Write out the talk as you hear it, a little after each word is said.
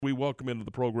We welcome into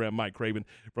the program Mike Craven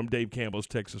from Dave Campbell's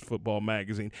Texas Football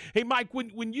Magazine. Hey, Mike,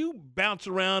 when you bounce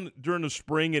around during the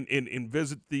spring and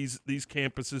visit these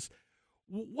campuses,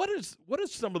 what is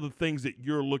some of the things that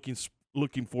you're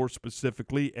looking for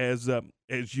specifically as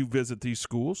you visit these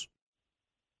schools?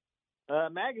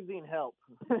 Magazine help.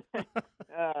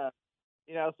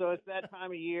 So it's that time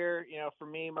of year. For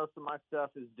me, most of my stuff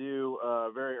is due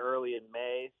very early in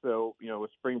May. So,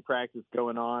 with spring practice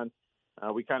going on,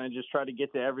 we kind of just try to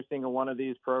get to every single one of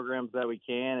these programs that we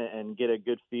can and get a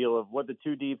good feel of what the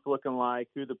two deep's looking like,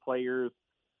 who the players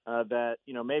that,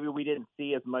 maybe we didn't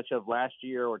see as much of last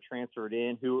year or transferred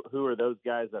in, who are those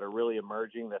guys that are really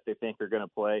emerging that they think are going to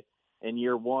play in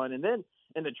year one. And then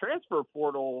in the transfer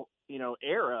portal,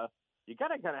 era, you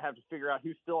kind of have to figure out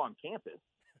who's still on campus.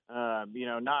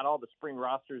 Not all the spring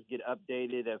rosters get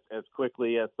updated as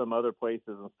quickly as some other places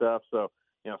and stuff. So,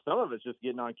 some of it's just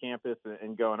getting on campus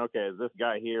and going, okay, is this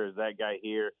guy here? Is that guy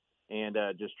here? And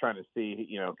just trying to see,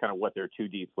 kind of what their two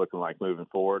deep's looking like moving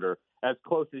forward, or as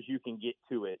close as you can get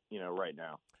to it, right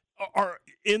now. Are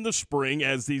in the spring,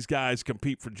 as these guys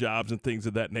compete for jobs and things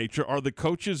of that nature, are the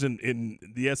coaches and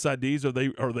the SIDs,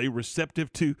 are they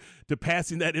receptive to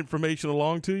passing that information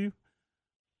along to you?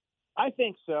 I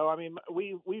think so. I mean,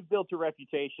 we've built a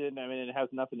reputation. I mean, it has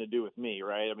nothing to do with me,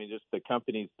 right? I mean, just the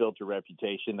company's built a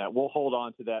reputation that we'll hold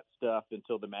on to that stuff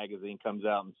until the magazine comes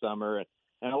out in summer.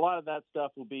 And a lot of that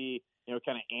stuff will be,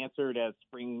 kind of answered as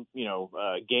spring,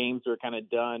 games are kind of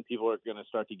done. People are going to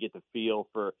start to get the feel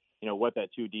for, what that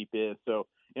two deep is. So,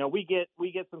 we get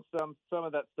some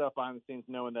of that stuff behind the scenes,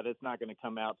 knowing that it's not going to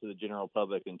come out to the general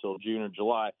public until June or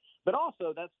July. But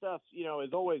also that stuff,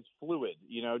 is always fluid.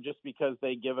 Just because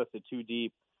they give us a two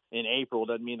deep in April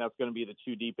doesn't mean that's going to be the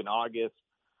two deep in August.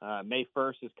 May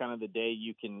 1st is kind of the day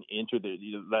you can enter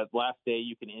that last day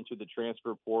you can enter the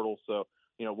transfer portal. So,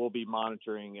 we'll be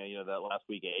monitoring, that last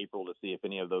week of April to see if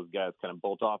any of those guys kind of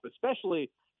bolt off, especially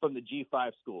from the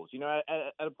G5 schools.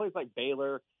 At a place like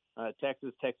Baylor,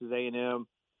 Texas A&M,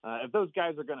 if those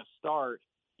guys are going to start,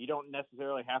 you don't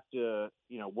necessarily have to,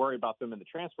 worry about them in the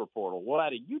transfer portal. Well,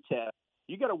 at a UTEP,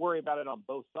 you got to worry about it on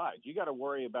both sides. You got to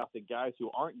worry about the guys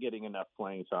who aren't getting enough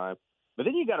playing time, but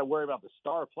then you got to worry about the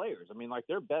star players. I mean, like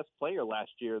their best player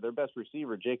last year, their best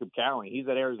receiver, Jacob Cowling, he's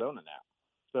at Arizona now.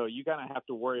 So you kind of have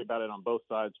to worry about it on both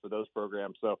sides for those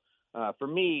programs. So for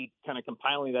me, kind of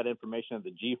compiling that information at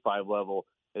the G5 level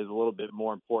is a little bit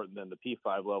more important than the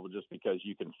P5 level, just because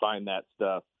you can find that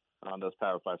stuff on those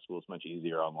Power 5 schools much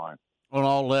easier online. On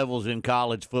all levels in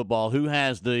college football, who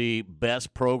has the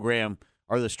best program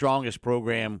or the strongest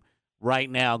program right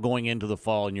now going into the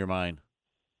fall in your mind?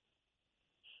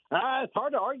 It's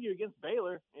hard to argue against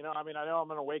Baylor. I know I'm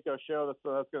on a Waco show,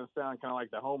 so that's going to sound kind of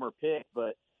like the homer pick,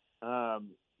 but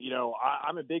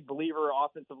I'm a big believer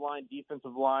offensive line,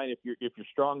 defensive line. If you're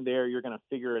strong there, you're going to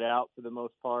figure it out for the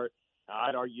most part.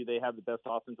 I'd argue they have the best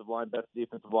offensive line, best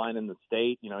defensive line in the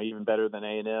state. Even better than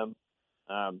A&M.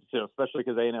 Especially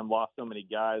because A&M lost so many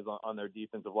guys on their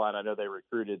defensive line. I know they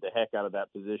recruited the heck out of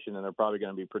that position, and they're probably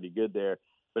going to be pretty good there.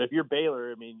 But if you're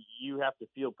Baylor, I mean, you have to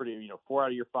feel pretty. 4 out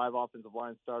of your 5 offensive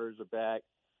line starters are back.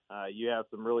 You have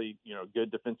some really,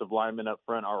 good defensive linemen up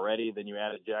front already. Then you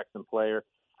add a Jackson player.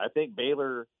 I think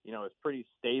Baylor, is pretty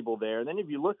stable there. And then if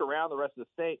you look around the rest of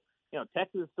the state,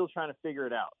 Texas is still trying to figure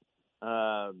it out.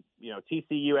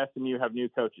 TCU, SMU have new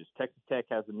coaches. Texas Tech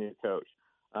has a new coach.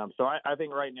 So I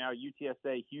think right now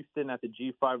UTSA, Houston at the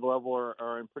G5 level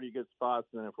are in pretty good spots.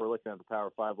 And if we're looking at the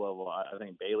Power 5 level, I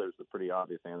think Baylor's a pretty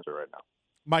obvious answer right now.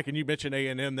 Mike, and you mentioned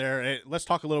A&M there. Let's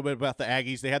talk a little bit about the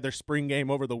Aggies. They had their spring game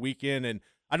over the weekend, and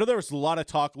I know there was a lot of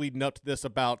talk leading up to this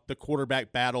about the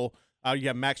quarterback battle. You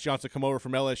have Max Johnson come over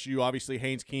from LSU, obviously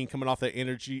Haynes King coming off that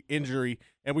injury,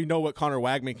 and we know what Connor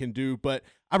Wagman can do, but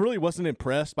I really wasn't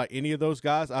impressed by any of those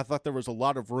guys. I thought there was a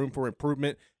lot of room for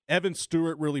improvement. Evan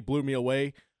Stewart really blew me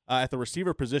away at the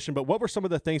receiver position, but what were some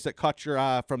of the things that caught your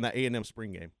eye from that A&M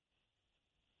spring game?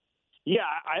 Yeah,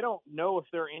 I don't know if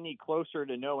they're any closer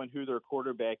to knowing who their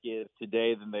quarterback is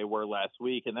today than they were last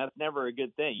week, and that's never a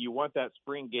good thing. You want that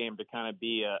spring game to kind of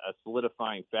be a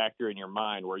solidifying factor in your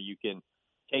mind where you can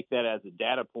take that as a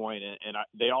data point, and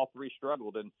they all three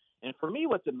struggled. And for me,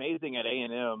 what's amazing at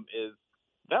A&M is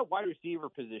that wide receiver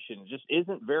position just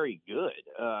isn't very good.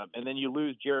 And then you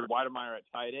lose Jared Weidemeyer at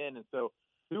tight end, and so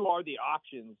who are the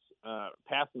options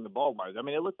passing the ball wise? I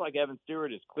mean, it looks like Evan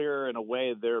Stewart is clear in a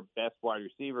way their best wide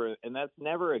receiver, and that's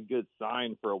never a good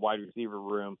sign for a wide receiver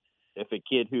room if a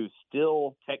kid who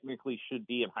still technically should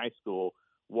be in high school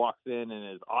walks in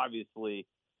and is obviously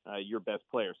your best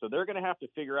player. So they're going to have to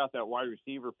figure out that wide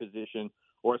receiver position,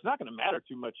 or it's not going to matter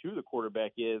too much who the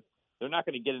quarterback is. they're not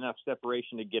going to get enough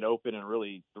separation to get open and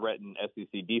really threaten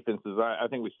SEC defenses. I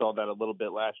think we saw that a little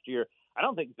bit last year. I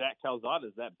don't think Zach Calzada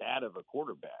is that bad of a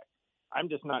quarterback. I'm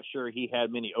just not sure he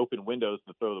had many open windows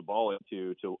to throw the ball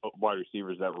into to wide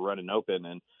receivers that were running open.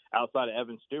 And outside of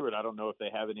Evan Stewart, I don't know if they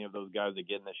have any of those guys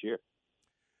again this year.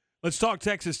 Let's talk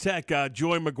Texas Tech.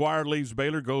 Joey McGuire leaves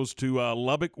Baylor, goes to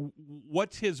Lubbock.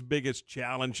 What's his biggest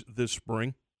challenge this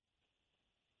spring?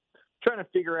 Trying to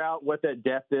figure out what that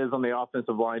depth is on the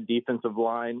offensive line, defensive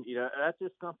line. That's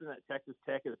just something that Texas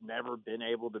Tech has never been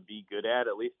able to be good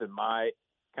at least in my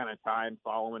kind of time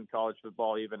following college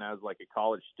football, even as like a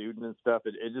college student and stuff.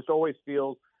 It just always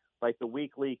feels like the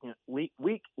weak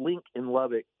link in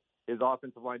Lubbock is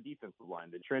offensive line, defensive line.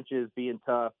 The trenches, being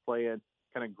tough, playing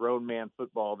kind of grown man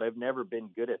football. They've never been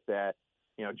good at that.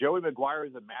 Joey McGuire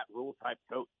is a Matt Rule type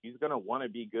coach. He's going to want to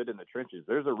be good in the trenches.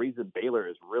 There's a reason Baylor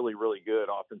is really, really good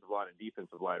offensive line and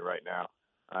defensive line right now.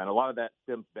 And a lot of that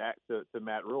stems back to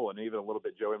Matt Rule and even a little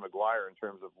bit Joey McGuire in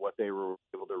terms of what they were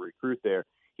able to recruit there.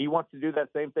 He wants to do that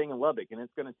same thing in Lubbock, and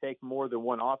it's going to take more than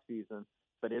one offseason.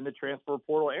 But in the transfer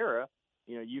portal era,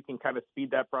 you can kind of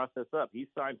speed that process up. He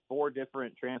signed 4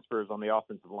 different transfers on the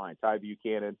offensive line, Ty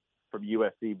Buchanan from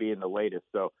USC being the latest.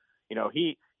 So,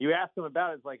 you ask him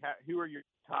about it, it's like, who are your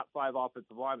top 5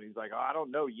 offensive linemen? He's like, I don't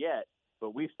know yet,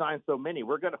 but we've signed so many.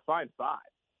 We're going to find 5,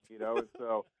 And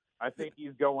so I think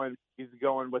he's going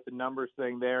with the numbers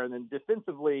thing there. And then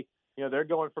defensively, they're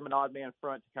going from an odd man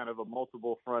front to kind of a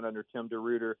multiple front under Tim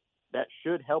DeRuyter. That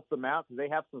should help them out because they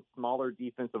have some smaller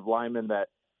defensive linemen that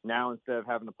now instead of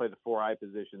having to play the 4-eye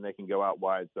position, they can go out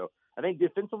wide. So I think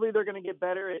defensively they're going to get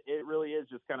better. It really is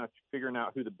just kind of figuring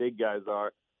out who the big guys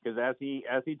are. Because as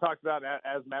he talks about,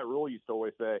 as Matt Rule used to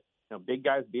always say, big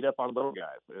guys beat up on little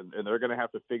guys, and they're going to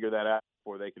have to figure that out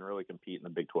before they can really compete in the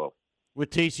Big 12.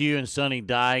 With TCU and Sonny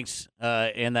Dykes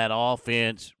in that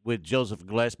offense, with Joseph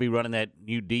Gillespie running that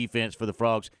new defense for the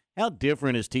Frogs, how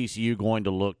different is TCU going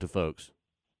to look to folks?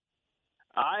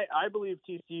 I believe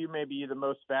TCU may be the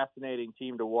most fascinating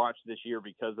team to watch this year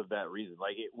because of that reason.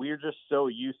 We're just so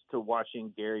used to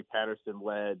watching Gary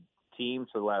Patterson-led teams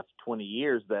for the last 20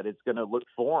 years that it's going to look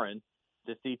foreign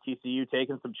to see TCU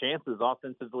taking some chances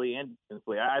offensively and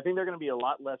defensively. I think they're going to be a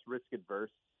lot less risk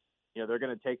adverse. They're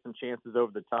going to take some chances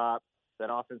over the top.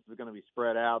 That offense is going to be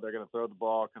spread out. They're going to throw the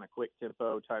ball, kind of quick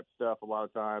tempo type stuff a lot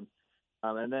of times.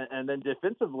 And then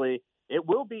defensively, it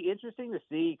will be interesting to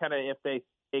see kind of if they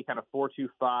stay kind of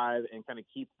 4-2-5 and kind of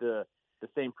keep the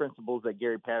same principles that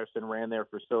Gary Patterson ran there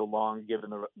for so long,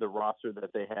 given the roster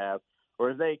that they have. Or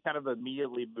as they kind of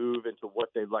immediately move into what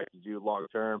they'd like to do long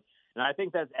term. And I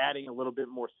think that's adding a little bit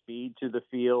more speed to the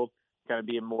field, kind of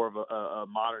being more of a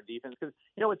modern defense. Because,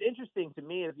 what's interesting to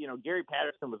me is, Gary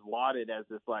Patterson was lauded as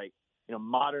this,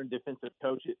 modern defensive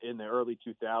coach in the early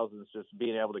 2000s, just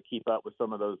being able to keep up with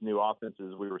some of those new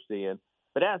offenses we were seeing.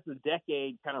 But as the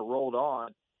decade kind of rolled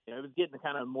on, it was getting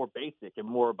kind of more basic and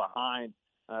more behind.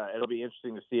 It'll be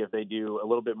interesting to see if they do a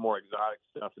little bit more exotic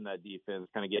stuff in that defense,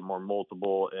 kind of get more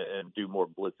multiple and do more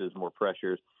blitzes, more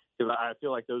pressures. Because I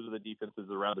feel like those are the defenses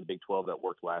around the Big 12 that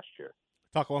worked last year.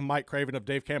 Talking with Mike Craven of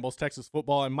Dave Campbell's Texas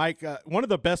Football. And Mike, one of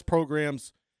the best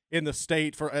programs in the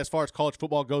state for as far as college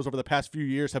football goes over the past few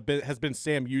years has been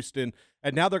Sam Houston.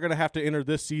 And now they're going to have to enter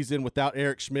this season without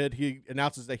Eric Schmid. He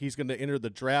announces that he's going to enter the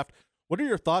draft. What are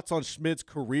your thoughts on Schmid's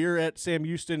career at Sam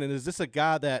Houston, and is this a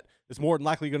guy that is more than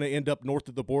likely going to end up north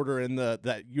of the border in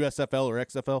that USFL or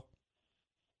XFL?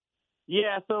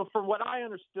 Yeah, so from what I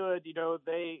understood,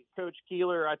 Coach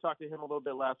Keeler, I talked to him a little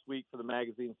bit last week for the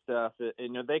magazine stuff,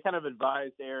 and they kind of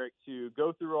advised Eric to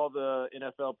go through all the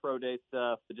NFL Pro Day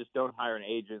stuff, but just don't hire an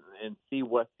agent and see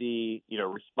what the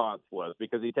response was,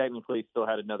 because he technically still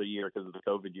had another year because of the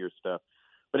COVID year stuff.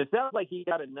 But it sounds like he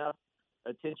got enough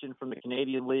attention from the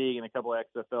Canadian League and a couple of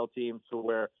XFL teams to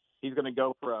where he's going to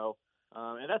go pro.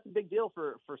 And that's a big deal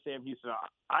for Sam Houston.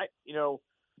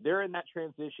 They're in that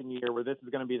transition year where this is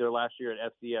going to be their last year at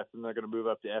FCS and they're going to move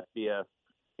up to FBS.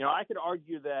 I could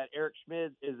argue that Eric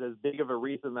Schmid is as big of a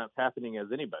reason that's happening as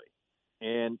anybody.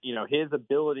 And, his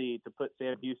ability to put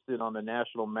Sam Houston on the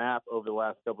national map over the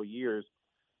last couple of years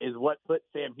is what put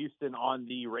Sam Houston on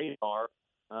the radar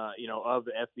of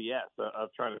the FBS, of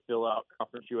trying to fill out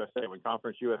Conference USA. When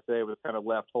Conference USA was kind of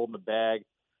left holding the bag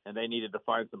and they needed to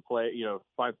find some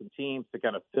find some teams to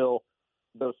kind of fill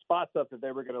those spots up that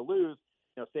they were going to lose,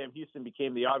 Sam Houston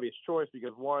became the obvious choice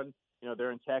because, one,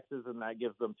 they're in Texas, and that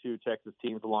gives them 2 Texas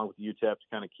teams along with UTEP to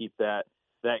kind of keep that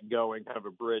going, kind of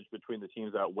a bridge between the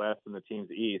teams out west and the teams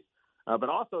east. But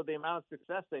also the amount of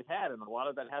success they've had, and a lot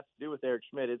of that has to do with Eric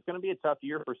Schmid. It's going to be a tough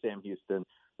year for Sam Houston.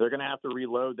 They're going to have to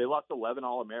reload. They lost 11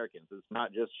 All-Americans. It's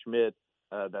not just Schmid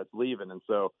that's leaving. And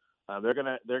so They're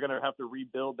gonna have to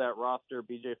rebuild that roster.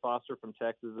 B.J. Foster from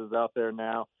Texas is out there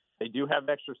now. They do have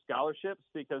extra scholarships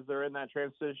because they're in that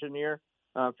transition year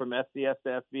from FCS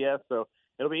to FBS. So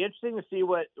it'll be interesting to see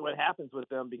what happens with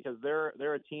them because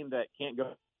they're a team that can't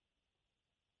go.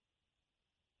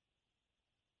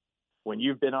 When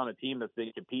you've been on a team that's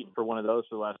been competing for one of those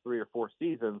for the last 3 or 4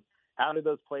 seasons, how do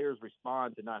those players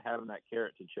respond to not having that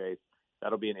carrot to chase?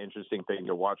 That'll be an interesting thing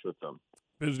to watch with them.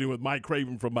 Visiting with Mike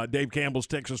Craven from Dave Campbell's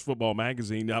Texas Football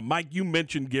Magazine. Mike, you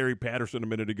mentioned Gary Patterson a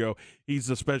minute ago. He's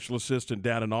a special assistant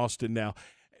down in Austin now.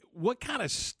 What kind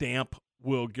of stamp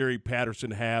will Gary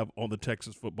Patterson have on the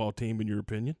Texas football team, in your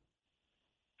opinion?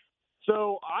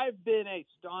 So I've been a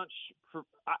staunch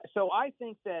 – so I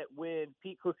think that when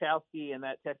Pete Kwiatkowski and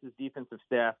that Texas defensive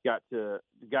staff got to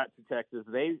Texas,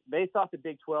 they thought the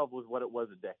Big 12 was what it was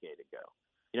a decade ago.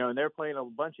 And they're playing a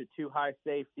bunch of too high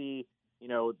safety.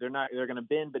 They're going to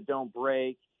bend but don't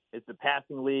break. It's the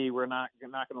passing league. We're not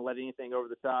going to let anything over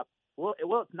the top. Well,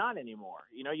 it's not anymore.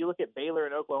 You look at Baylor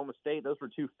and Oklahoma State. Those were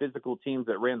 2 physical teams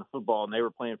that ran the football, and they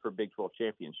were playing for a Big 12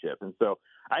 championship. And so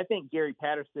I think Gary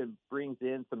Patterson brings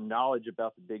in some knowledge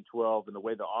about the Big 12 and the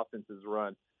way the offense is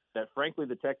run that, frankly,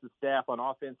 the Texas staff on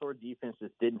offense or defense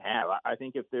just didn't have. I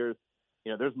think if there's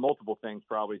multiple things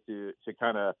probably to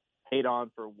kind of hate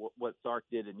on for what Sark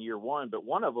did in year one, but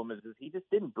one of them is he just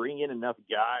didn't bring in enough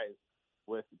guys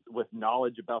with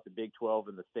knowledge about the Big 12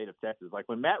 in the state of Texas. Like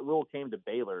when Matt Rule came to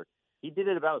Baylor, he did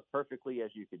it about as perfectly as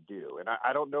you could do. And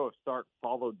I don't know if Sark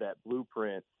followed that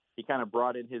blueprint. He kind of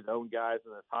brought in his own guys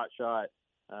and his hotshot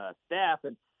staff,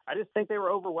 and I just think they were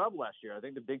overwhelmed last year. I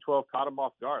think the Big 12 caught them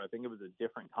off guard. I think it was a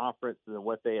different conference than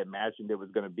what they imagined it was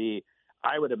going to be.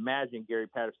 I would imagine Gary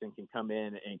Patterson can come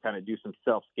in and kind of do some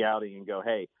self-scouting and go,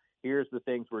 hey, here's the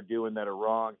things we're doing that are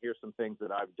wrong. Here's some things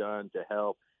that I've done to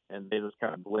help. And they just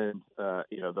kind of blend,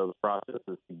 those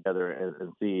processes together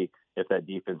and see if that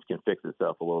defense can fix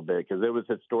itself a little bit because it was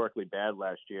historically bad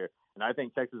last year. And I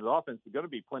think Texas' offense is going to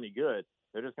be plenty good.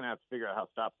 They're just going to have to figure out how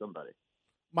to stop somebody.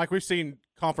 Mike, we've seen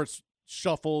conference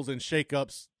shuffles and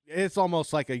shakeups. It's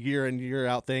almost like a year in, year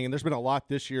out thing, and there's been a lot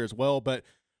this year as well. But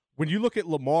when you look at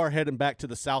Lamar heading back to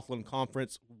the Southland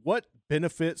Conference, what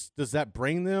benefits does that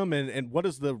bring them, and what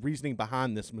is the reasoning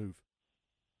behind this move?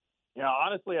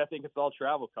 Honestly, I think it's all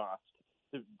travel costs,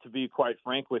 to be quite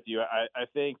frank with you. I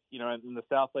think, in the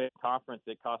Southland Conference,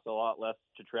 it costs a lot less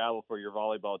to travel for your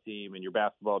volleyball team and your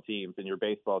basketball teams and your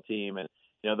baseball team and,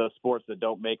 those sports that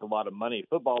don't make a lot of money.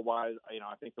 Football-wise,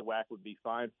 I think the WAC would be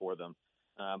fine for them.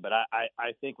 But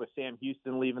I think with Sam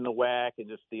Houston leaving the WAC and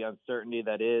just the uncertainty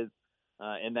that is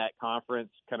in that conference,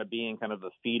 kind of being kind of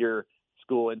the feeder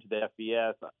school into the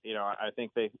FBS, I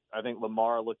think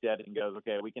Lamar looked at it and goes,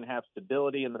 okay, we can have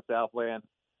stability in the Southland,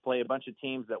 play a bunch of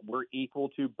teams that we're equal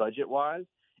to budget-wise,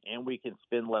 and we can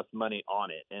spend less money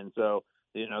on it. And so,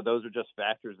 those are just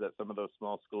factors that some of those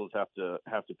small schools have to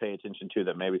pay attention to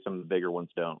that maybe some of the bigger ones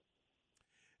don't.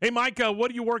 Hey, Mike,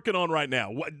 what are you working on right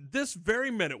now? This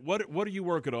very minute, what are you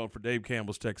working on for Dave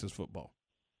Campbell's Texas football?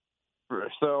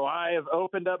 So I have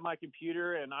opened up my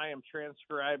computer and I am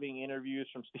transcribing interviews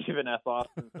from Stephen F.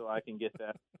 Austin so I can get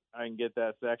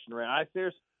that section right.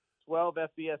 There's 12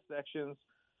 FBS sections,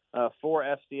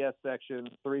 4 FCS sections,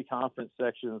 3 conference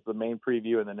sections, the main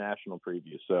preview and the national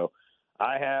preview. So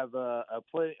I have a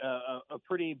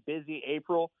pretty busy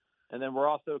April, and then we're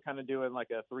also kind of doing like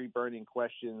a 3 burning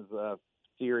questions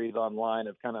series online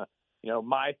of kind of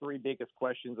my 3 biggest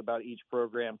questions about each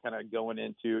program, kind of going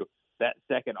into that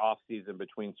second off season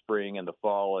between spring and the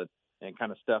fall and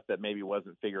kind of stuff that maybe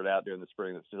wasn't figured out during the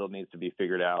spring that still needs to be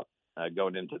figured out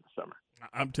going into the summer.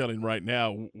 I'm telling you right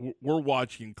now, we're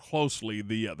watching closely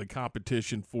the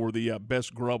competition for the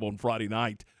best grub on Friday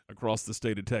night across the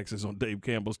state of Texas on Dave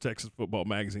Campbell's Texas Football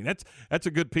Magazine. That's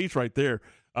a good piece right there.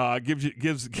 Gives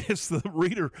the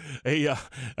reader a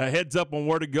heads up on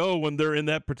where to go when they're in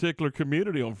that particular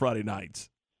community on Friday nights.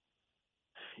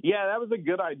 Yeah, that was a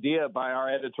good idea by our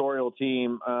editorial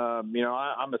team. I'm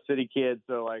a city kid,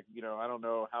 so I don't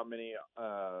know how many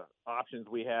options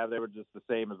we have. They were just the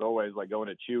same as always, like going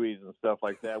to Chewy's and stuff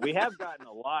like that. We have gotten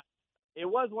a lot. It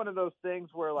was one of those things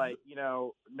where,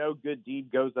 no good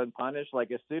deed goes unpunished.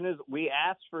 Like, as soon as we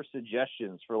asked for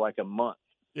suggestions for like a month,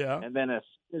 and then as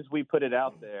soon as we put it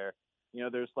out there,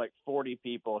 there's like 40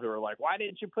 people who are like, "Why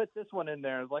didn't you put this one in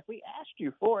there?" It's like, we asked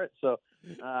you for it, so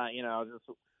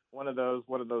just one of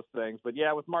those things. But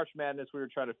yeah, with March Madness, we were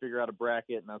trying to figure out a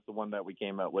bracket, and that's the one that we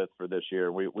came up with for this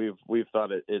year. We've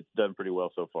thought it's done pretty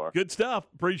well so far. Good stuff.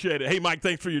 Appreciate it. Hey, Mike,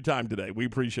 thanks for your time today. We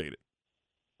appreciate it.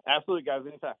 Absolutely, guys.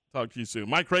 Anytime. Talk to you soon.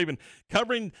 Mike Craven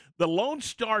covering the Lone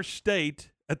Star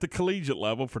State at the collegiate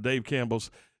level for Dave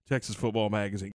Campbell's Texas Football Magazine.